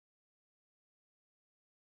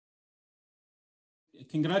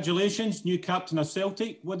congratulations, new captain of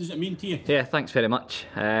Celtic. What does it mean to you? Yeah, thanks very much.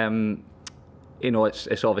 You know,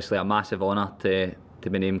 it's obviously a massive honour to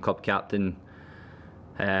be named club captain,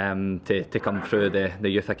 to come through the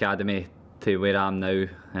youth academy to where I am now.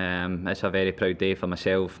 It's a very proud day for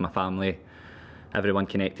myself, my family, everyone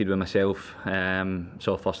connected with myself.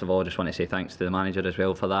 So first of all, I just want to say thanks to the manager as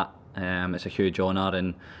well for that. It's a huge honour,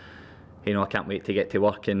 and you know, I can't wait to get to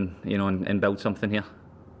work and and build something here.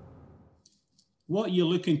 What are you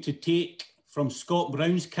looking to take from Scott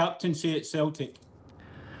Brown's captaincy at Celtic?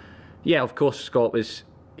 Yeah, of course, Scott was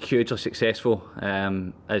hugely successful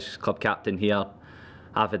as club captain here.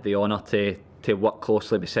 I've had the honour to work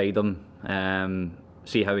closely beside him,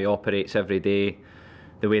 see how he operates every day,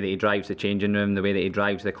 the way that he drives the changing room, the way that he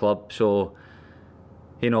drives the club. So,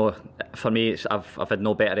 you know, for me, I've had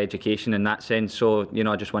no better education in that sense. So, you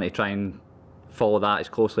know, I just want to try and follow that as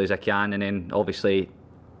closely as I can, and then obviously,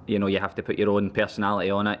 you know, you have to put your own personality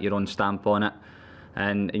on it, your own stamp on it,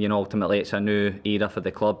 and you know, ultimately it's a new era for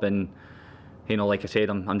the club. And you know, like I said,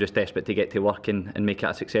 I'm just desperate to get to work and make it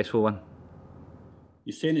a successful one.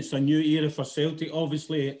 You're saying it's a new era for Celtic.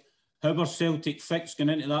 Obviously, how are Celtic fixed going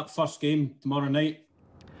into that first game tomorrow night?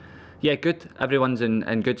 Yeah, good. Everyone's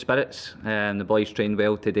in good spirits. The boys trained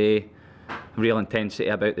well today. Real intensity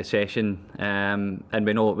about the session, and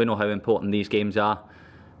we know how important these games are.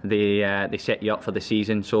 They set you up for the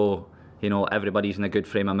season, so you know everybody's in a good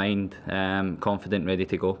frame of mind, confident, ready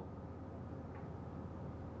to go.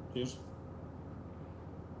 Cheers.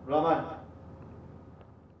 Rahman.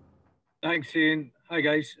 Thanks, Ian. Hi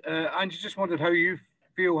guys. Ange, just wondered how you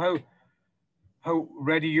feel, how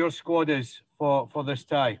ready your squad is for this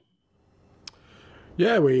tie.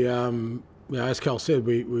 Yeah, as Cal said,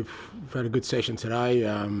 we've had a good session today.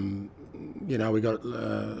 You know, we got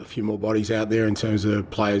a few more bodies out there in terms of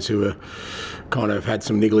players who are kind of had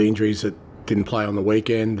some niggly injuries that didn't play on the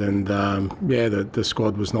weekend, and yeah, the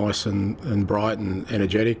squad was nice and bright and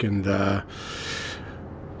energetic, and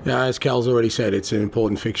yeah, as Cal's already said, it's an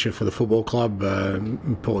important fixture for the football club,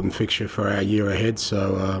 important fixture for our year ahead,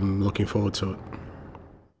 so I'm looking forward to it.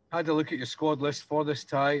 Had a look at your squad list for this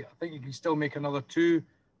tie. I think you can still make another 2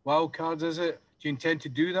 wild cards, is it? Do you intend to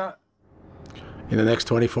do that? In the next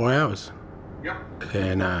 24 hours? Yeah.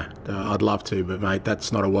 Yeah, no, I'd love to, but mate,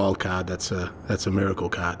 that's not a wild card. That's a miracle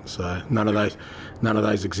card. So none of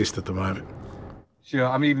those exist at the moment. Sure.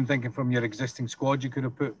 I'm even thinking from your existing squad you could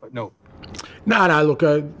have put, but no. No. Look,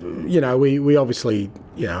 you know, we obviously,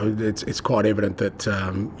 you know, it's quite evident that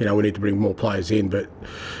you know, we need to bring more players in, but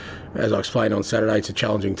as I explained on Saturday, it's a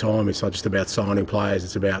challenging time. It's not just about signing players,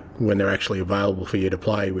 it's about when they're actually available for you to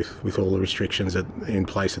play with all the restrictions in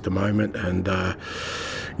place at the moment. And,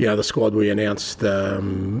 you know, the squad we announced,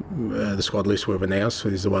 the squad list we've announced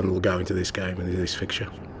is the one that will go into this game and this fixture.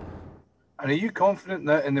 And are you confident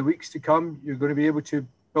that in the weeks to come you're going to be able to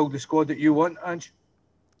build the squad that you want, Ange?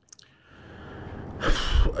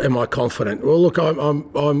 Am I confident? Well, look,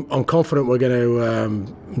 I'm confident we're going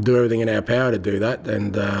to do everything in our power to do that,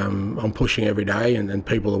 and I'm pushing every day, and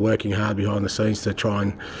people are working hard behind the scenes to try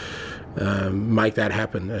and make that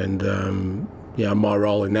happen. And you know, my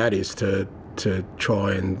role in that is to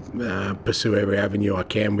try and pursue every avenue I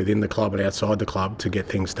can within the club and outside the club to get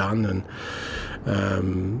things done,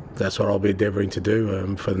 and that's what I'll be endeavouring to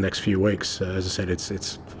do for the next few weeks. As I said,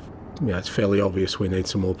 it's you know, it's fairly obvious we need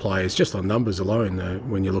some more players, just on numbers alone,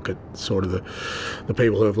 when you look at sort of the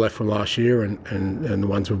people who have left from last year and the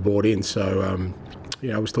ones we've brought in. So,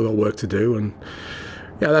 you know, we've still got work to do, and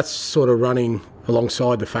yeah, that's sort of running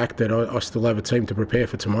alongside the fact that I still have a team to prepare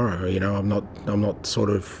for tomorrow. You know, I'm not sort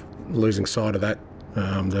of losing sight of that.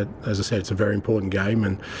 That, as I said, it's a very important game,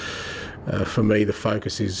 and for me, the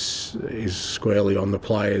focus is squarely on the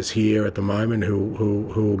players here at the moment who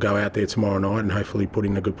will go out there tomorrow night and hopefully put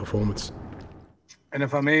in a good performance. And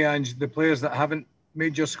if I may, Ange, the players that haven't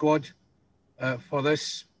made your squad for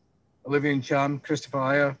this, Olivier Cham, Christopher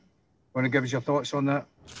Ayer, want to give us your thoughts on that?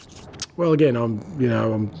 Well, again,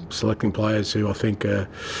 I'm selecting players who I think are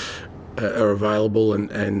available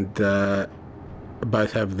and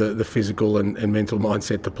both have the physical and mental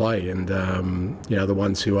mindset to play, and you know, the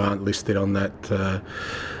ones who aren't listed on that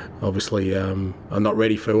obviously are not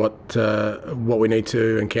ready for what we need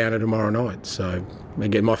to encounter tomorrow night. So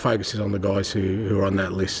again, my focus is on the guys who are on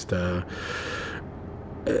that list.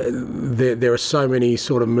 There are so many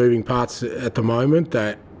sort of moving parts at the moment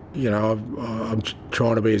that, you know, I'm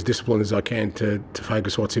trying to be as disciplined as I can to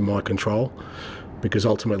focus what's in my control, because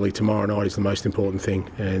ultimately tomorrow night is the most important thing,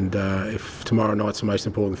 and if tomorrow night's the most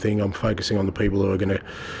important thing, I'm focusing on the people who are going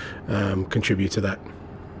to contribute to that.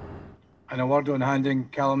 And a word on handing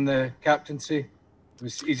Callum the captaincy? It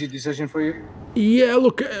was an easy decision for you? Yeah,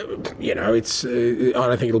 look, it's. I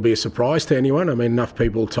don't think it'll be a surprise to anyone. I mean, enough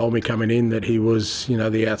people told me coming in that he was,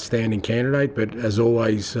 the outstanding candidate. But as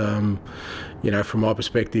always, from my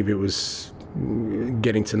perspective, it was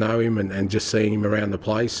getting to know him and just seeing him around the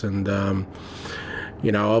place. And,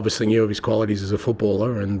 obviously knew of his qualities as a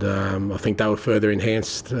footballer. And I think they were further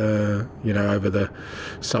enhanced, over the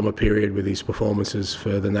summer period with his performances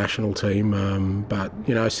for the national team. But,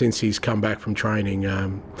 since he's come back from training,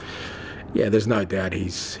 there's no doubt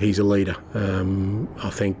he's a leader. I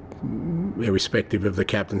think, irrespective of the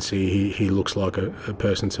captaincy, he looks like a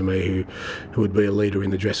person to me who would be a leader in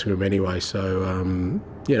the dressing room anyway. So,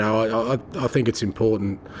 I think it's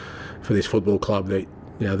important for this football club that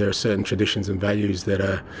there are certain traditions and values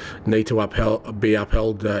that need to be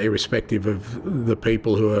upheld, irrespective of the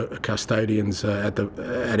people who are custodians at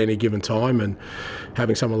any given time. And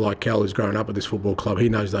having someone like Cal who's grown up at this football club, he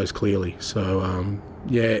knows those clearly. So,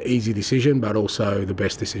 easy decision, but also the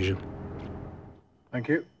best decision. Thank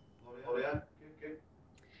you.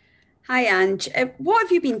 Hi, Ange. What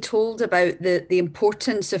have you been told about the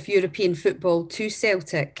importance of European football to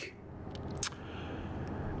Celtic?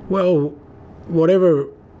 Well, whatever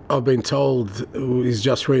I've been told is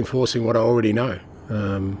just reinforcing what I already know.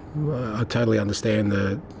 I totally understand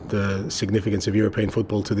the significance of European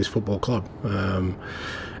football to this football club.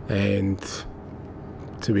 And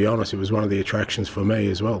to be honest, it was one of the attractions for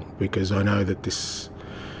me as well, because I know that this,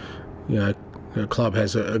 the club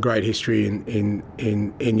has a great history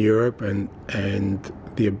in Europe, and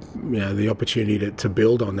the opportunity to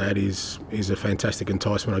build on that is a fantastic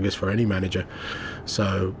enticement, I guess, for any manager.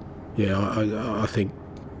 So, I think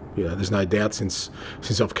there's no doubt since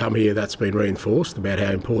I've come here that's been reinforced about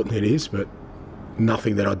how important it is, but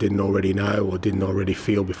nothing that I didn't already know or didn't already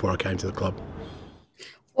feel before I came to the club.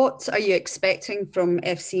 What are you expecting from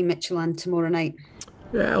FC Midtjylland tomorrow night?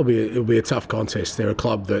 Yeah, it'll be a tough contest. They're a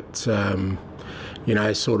club that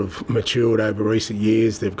has sort of matured over recent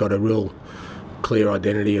years. They've got a real clear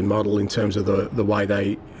identity and model in terms of the way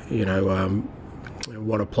they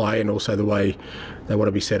want to play, and also the way they want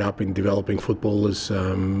to be set up in developing footballers.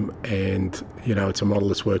 And it's a model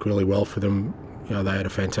that's worked really well for them. They had a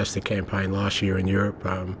fantastic campaign last year in Europe.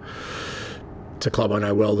 It's a club I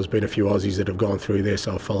know well. There's been a few Aussies that have gone through there,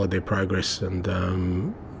 so I've followed their progress. And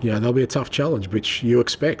there'll be a tough challenge, which you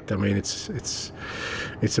expect. I mean, it's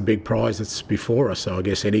a big prize that's before us. So I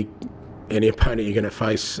guess any opponent you're going to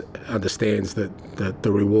face understands that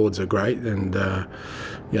the rewards are great, and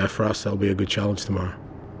for us that'll be a good challenge tomorrow.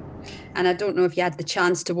 And I don't know if you had the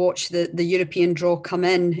chance to watch the European draw come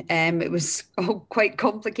in. It was all quite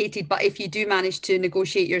complicated, but if you do manage to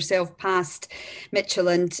negotiate yourself past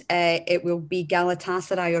Midtjylland, it will be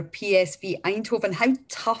Galatasaray or PSV Eindhoven. How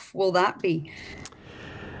tough will that be?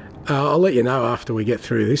 I'll let you know after we get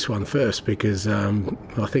through this one first, because I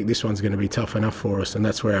think this one's going to be tough enough for us, and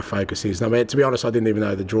that's where our focus is. I mean, to be honest, I didn't even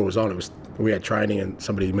know the draw was on. We had training, and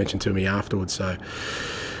somebody mentioned to me afterwards. So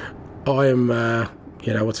I am,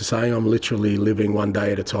 what's the saying? I'm literally living one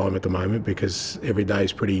day at a time at the moment, because every day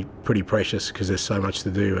is pretty precious, because there's so much to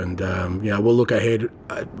do. And we'll look ahead.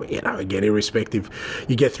 Again, irrespective,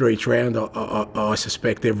 you get through each round. I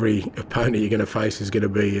suspect every opponent you're going to face is going to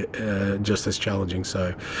be just as challenging.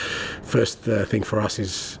 So, first thing for us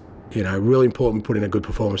is, really important, put in a good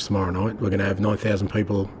performance tomorrow night. We're going to have 9,000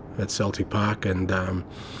 people at Celtic Park, and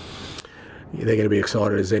they're going to be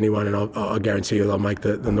excited as anyone, and I guarantee you they'll make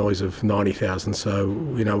the noise of 90,000. So,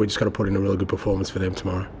 we just got to put in a really good performance for them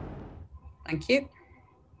tomorrow. Thank you.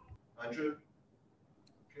 Andrew?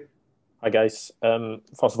 Hi guys.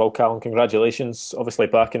 First of all, Callum, congratulations. Obviously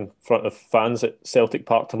back in front of fans at Celtic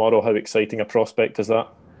Park tomorrow. How exciting a prospect is that?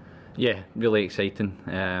 Yeah, really exciting.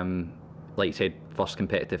 Like you said, first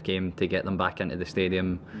competitive game to get them back into the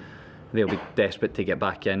stadium. They'll be desperate to get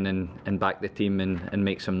back in and back the team and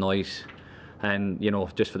make some noise. And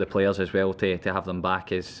just for the players as well, to have them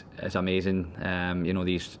back is amazing.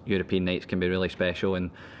 These European nights can be really special,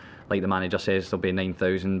 and like the manager says, there'll be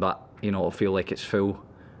 9,000, but it'll feel like it's full.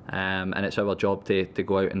 And it's our job to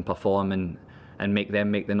go out and perform and make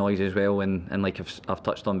them make the noise as well. And like I've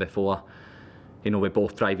touched on before, we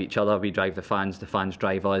both drive each other. We drive the fans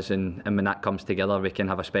drive us, and when that comes together, we can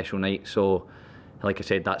have a special night. So, like I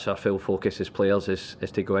said, that's our full focus as players, is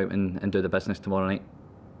to go out and do the business tomorrow night.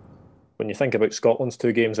 When you think about Scotland's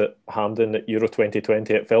 2 games at Hampden at Euro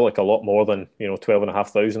 2020, it felt like a lot more than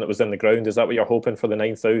 12,500 that was in the ground. Is that what you're hoping for the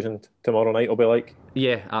 9,000 tomorrow night will be like?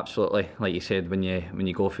 Yeah, absolutely. Like you said, when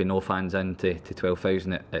you go from no fans in to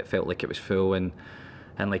 12,000, it felt like it was full, and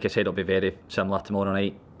like I said, it'll be very similar tomorrow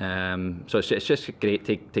night. So it's just great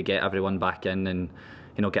to get everyone back in and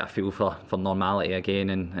get a feel for normality again,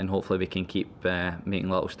 and hopefully we can keep making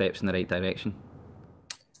little steps in the right direction.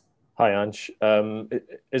 Hi Ange,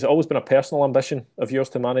 has it always been a personal ambition of yours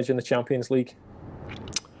to manage in the Champions League?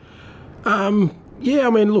 Yeah,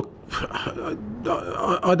 I mean, look,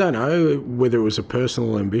 I don't know whether it was a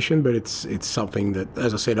personal ambition, but it's something that,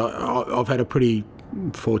 as I said, I've had a pretty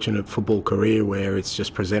fortunate football career where it's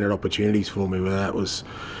just presented opportunities for me, whether that was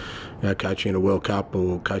coaching in a World Cup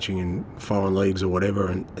or coaching in foreign leagues or whatever,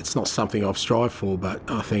 and it's not something I've strived for, but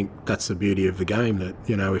I think that's the beauty of the game, that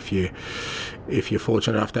if you're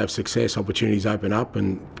fortunate enough to have success, opportunities open up,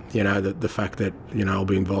 and the fact that I'll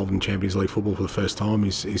be involved in Champions League football for the first time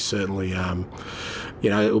is certainly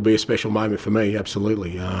it will be a special moment for me,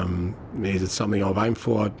 absolutely. Is it something I've aimed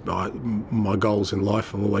for? My goals in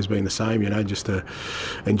life have always been the same, just to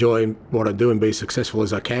enjoy what I do and be as successful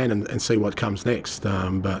as I can, and see what comes next.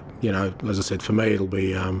 But as I said, for me it'll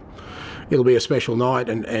be a special night,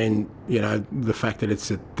 and the fact that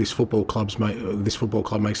it's at this football club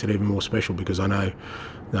makes it even more special, because I know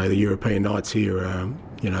the European nights here,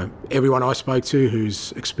 everyone I spoke to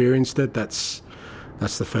who's experienced it, that's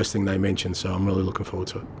the first thing they mention, so I'm really looking forward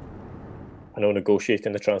to it. I know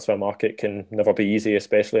negotiating the transfer market can never be easy,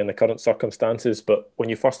 especially in the current circumstances, but when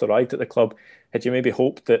you first arrived at the club, had you maybe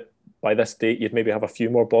hoped that by this date you'd maybe have a few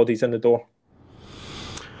more bodies in the door?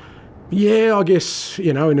 Yeah, I guess,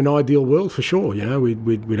 in an ideal world, for sure,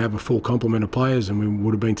 we'd have a full complement of players, and we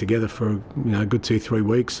would have been together for a good 2-3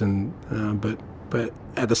 weeks, and but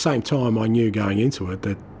at the same time I knew going into it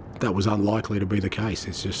that was unlikely to be the case.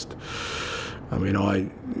 It's just,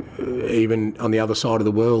 even on the other side of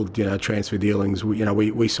the world, transfer dealings,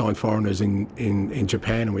 we signed foreigners in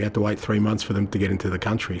Japan, and we had to wait 3 months for them to get into the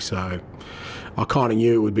country, so I kind of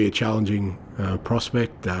knew it would be a challenging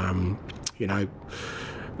prospect.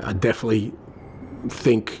 I definitely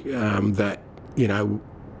think that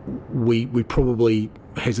we probably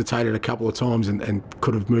hesitated a couple of times and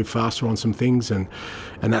could have moved faster on some things, and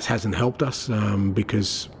that hasn't helped us,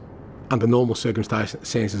 because under normal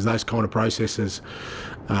circumstances those kind of processes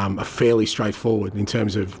are fairly straightforward in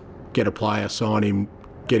terms of get a player, sign him,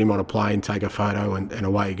 get him on a plane, take a photo, and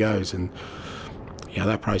away he goes. And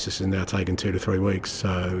that process is now taken 2 to 3 weeks,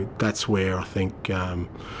 so that's where I think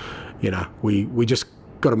we just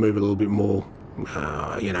got to move a little bit more,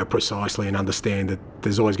 precisely, and understand that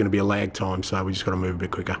there's always going to be a lag time, so we just got to move a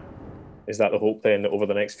bit quicker. Is that the hope then, that over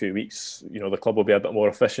the next few weeks, the club will be a bit more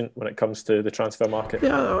efficient when it comes to the transfer market?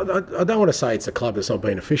 Yeah, I don't want to say it's a club that's not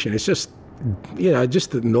being efficient. It's just,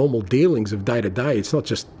 just the normal dealings of day to day. It's not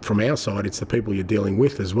just from our side, it's the people you're dealing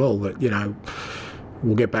with as well, that,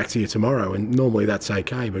 we'll get back to you tomorrow, and normally that's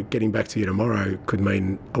okay, but getting back to you tomorrow could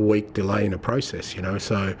mean a week delay in a process,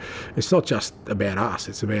 so it's not just about us,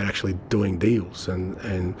 it's about actually doing deals,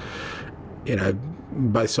 and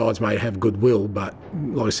both sides may have goodwill, but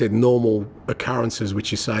like I said, normal occurrences which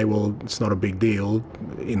you say, well, it's not a big deal,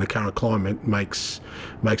 in the current climate makes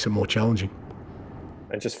it more challenging.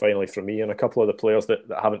 And just finally from me, and a couple of the players that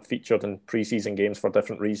haven't featured in pre-season games for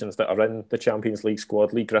different reasons that are in the Champions League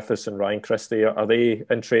squad, Lee Griffiths and Ryan Christie, are they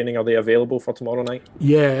in training? Are they available for tomorrow night?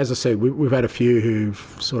 Yeah, as I said, we've had a few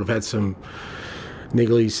who've sort of had some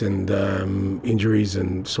nigglies and injuries,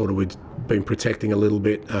 and sort of we've been protecting a little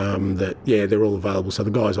bit, they're all available. So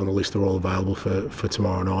the guys on the list are all available for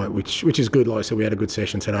tomorrow night, which is good. Like I said, we had a good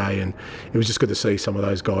session today, and it was just good to see some of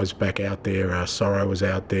those guys back out there. Sorrow was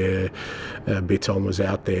out there, Biton was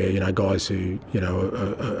out there, guys who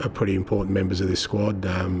are pretty important members of this squad.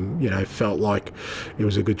 Felt like it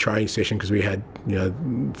was a good training session, because we had,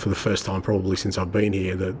 for the first time probably since I've been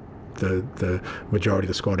here, the majority of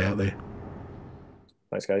the squad out there.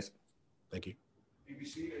 Thanks, guys. Thank you.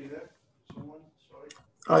 BBC, are you there? Someone?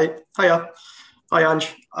 Sorry. Hiya. Hi,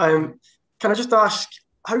 Ange. Can I just ask,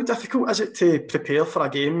 how difficult is it to prepare for a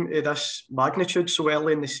game of this magnitude so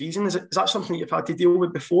early in the season? Is that something you've had to deal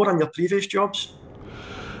with before in your previous jobs?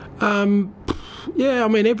 Yeah,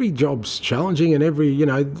 every job's challenging, and every,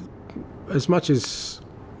 as much as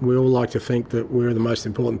we all like to think that we're the most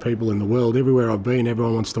important people in the world, everywhere I've been,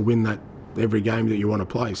 everyone wants to win every game that you want to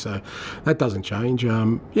play, so that doesn't change.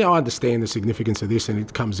 I understand the significance of this, and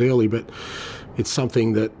it comes early, but it's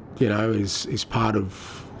something that is part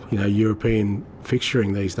of European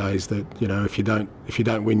fixturing these days, that if you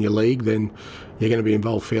don't win your league, then you're going to be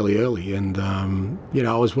involved fairly early. And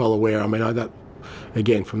I was well aware.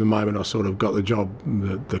 Again, from the moment I sort of got the job,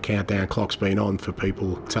 the countdown clock's been on for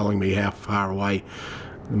people telling me how far away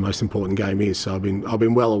the most important game is. So I've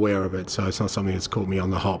been well aware of it. So it's not something that's caught me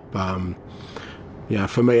on the hop.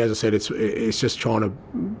 For me, as I said, it's just trying to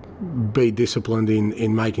be disciplined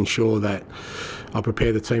in making sure that I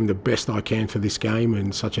prepare the team the best I can for this game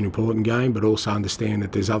and such an important game, but also understand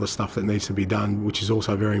that there's other stuff that needs to be done, which is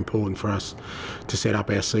also very important for us to set up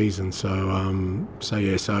our season. So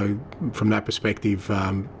from that perspective,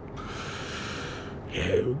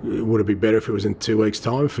 would it be better if it was in 2 weeks'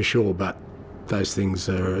 time? For sure, but those things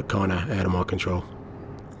are kind of out of my control.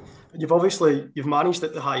 You've managed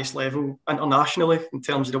at the highest level internationally in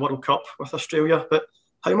terms of the World Cup with Australia, but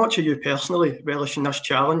how much are you personally relishing this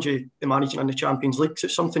challenge of managing in the Champions League?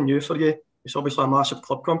 It's something new for you. It's obviously a massive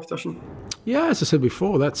club competition. Yeah, as I said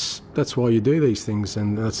before, that's why you do these things,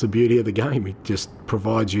 and that's the beauty of the game. It just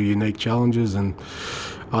provides you unique challenges, and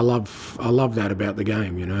I love that about the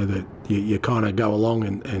game. You know, that you kind of go along,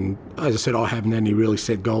 and as I said, I haven't had any really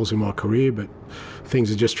set goals in my career, but things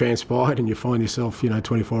have just transpired, and you find yourself,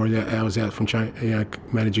 24 hours out from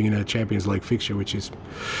managing in a Champions League fixture, which is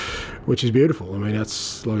beautiful. I mean,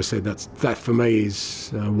 that's, like I said, that for me is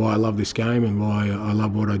why I love this game and why I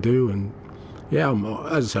love what I do. And yeah,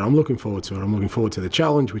 as I said, I'm looking forward to it. I'm looking forward to the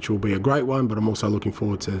challenge, which will be a great one, but I'm also looking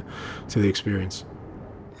forward to the experience.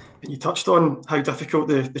 You touched on how difficult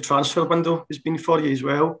the transfer window has been for you as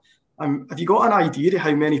well. Have you got an idea of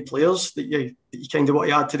how many players that you kind of want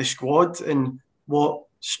to add to the squad, and what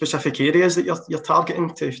specific areas that you're targeting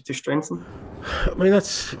to strengthen? I mean,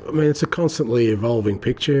 it's a constantly evolving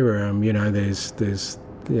picture. There's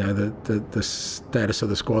the status of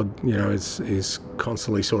the squad, is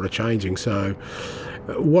constantly sort of changing. So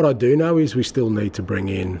what I do know is we still need to bring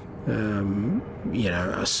in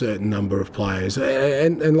a certain number of players,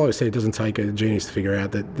 and like I said, it doesn't take a genius to figure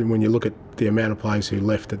out that when you look at the amount of players who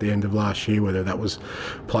left at the end of last year, whether that was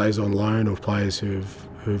players on loan or players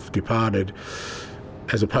who've departed,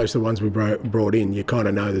 as opposed to the ones we brought in, you kind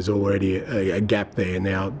of know there's already a gap there.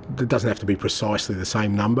 Now, it doesn't have to be precisely the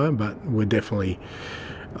same number, but we're definitely,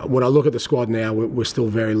 when I look at the squad now, we're still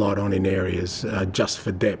very light on in areas, just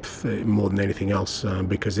for depth more than anything else,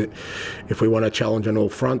 because if we want to challenge on all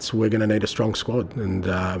fronts, we're going to need a strong squad, and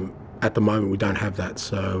at the moment we don't have that.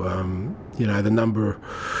 So, the number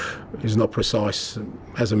is not precise.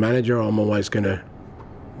 As a manager, I'm always going to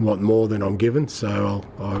want more than I'm given, so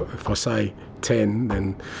if I say 10,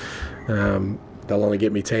 then they'll only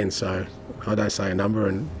get me 10, so I don't say a number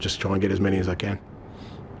and just try and get as many as I can.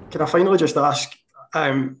 Can I finally just ask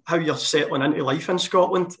how you're settling into life in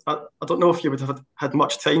Scotland? I don't know if you would have had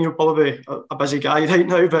much time. You're probably a busy guy right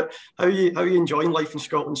now, but how are you enjoying life in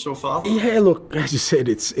Scotland so far? Yeah, look, as you said,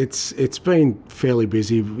 it's been fairly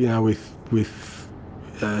busy, with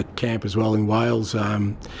camp as well in Wales.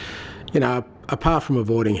 Apart from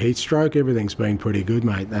avoiding heat stroke, everything's been pretty good,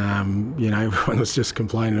 mate. Everyone was just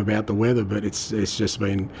complaining about the weather, but it's just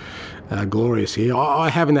been glorious here. I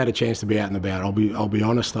haven't had a chance to be out and about. I'll be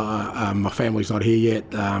honest. My family's not here yet.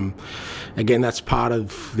 Again, that's part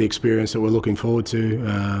of the experience that we're looking forward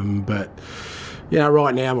to. But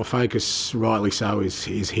right now my focus, rightly so, is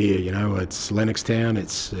here. It's Lennoxtown,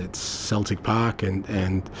 it's Celtic Park,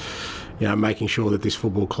 and making sure that this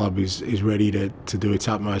football club is ready to do its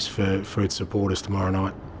utmost for its supporters tomorrow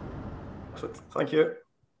night. Thank you.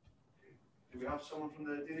 Do we have someone from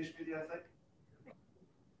the Danish media, I think?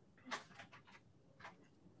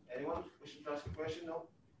 Anyone wishing to ask a question? No?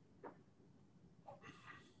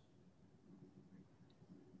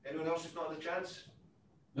 Anyone else who's not had a chance?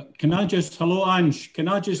 Hello Ange, can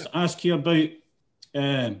I just ask you about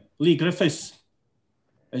Leigh Griffiths?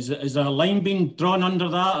 Is a line being drawn under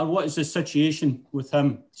that, or what is the situation with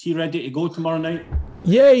him? Is he ready to go tomorrow night?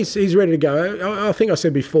 Yeah, he's ready to go. I think I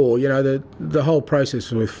said before, the whole process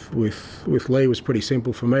with Leigh was pretty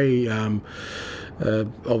simple for me.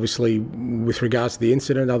 Obviously, with regards to the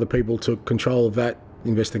incident, other people took control of that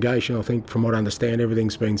investigation. I think, from what I understand,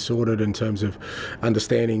 everything's been sorted in terms of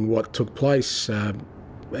understanding what took place.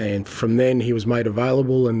 And from then he was made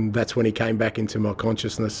available, and that's when he came back into my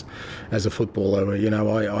consciousness as a footballer. I'm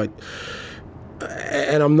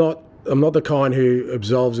not the kind who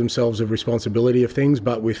absolves themselves of responsibility of things,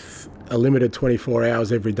 but with a limited 24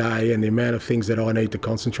 hours every day and the amount of things that I need to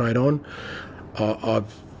concentrate on,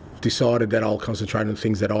 I've decided that I'll concentrate on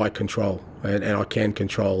things that I control and I can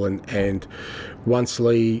control. And once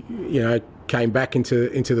Leigh, came back into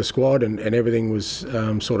the squad and everything was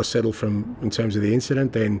sort of settled in terms of the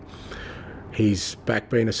incident, then he's back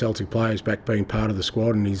being a Celtic player, he's back being part of the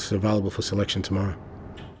squad, and he's available for selection tomorrow.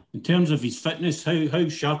 In terms of his fitness, how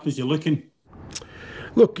sharp is he looking?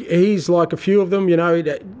 Look, he's like a few of them,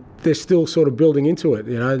 they're still sort of building into it.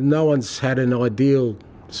 No one's had an ideal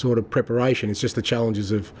sort of preparation. It's just the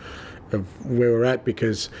challenges of where we're at,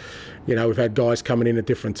 because we've had guys coming in at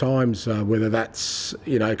different times, whether that's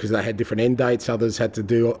because they had different end dates, others had to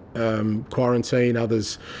do quarantine,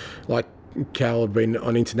 others, like Cal have been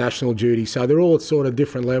on international duty, so they're all at sort of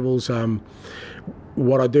different levels.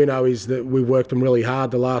 What I do know is that we've worked them really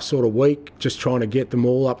hard the last sort of week, just trying to get them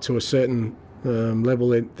all up to a certain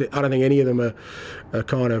level. I don't think any of them are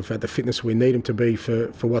kind of at the fitness we need them to be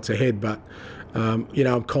for what's ahead, but you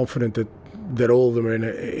know, I'm confident that all of them are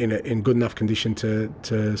in good enough condition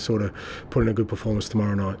to sort of put in a good performance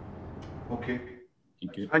tomorrow night. Okay.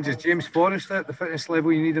 And is James Forrest at the fitness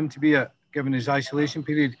level you need him to be at, given his isolation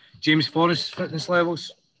period? James Forrest's fitness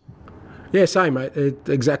levels? Yeah, same, mate.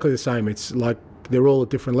 Exactly the same. It's like they're all at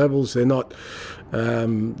different levels. They're not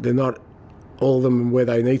all of them where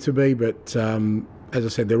they need to be, but as I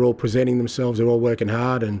said, they're all presenting themselves. They're all working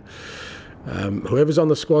hard, and whoever's on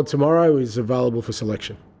the squad tomorrow is available for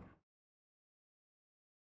selection.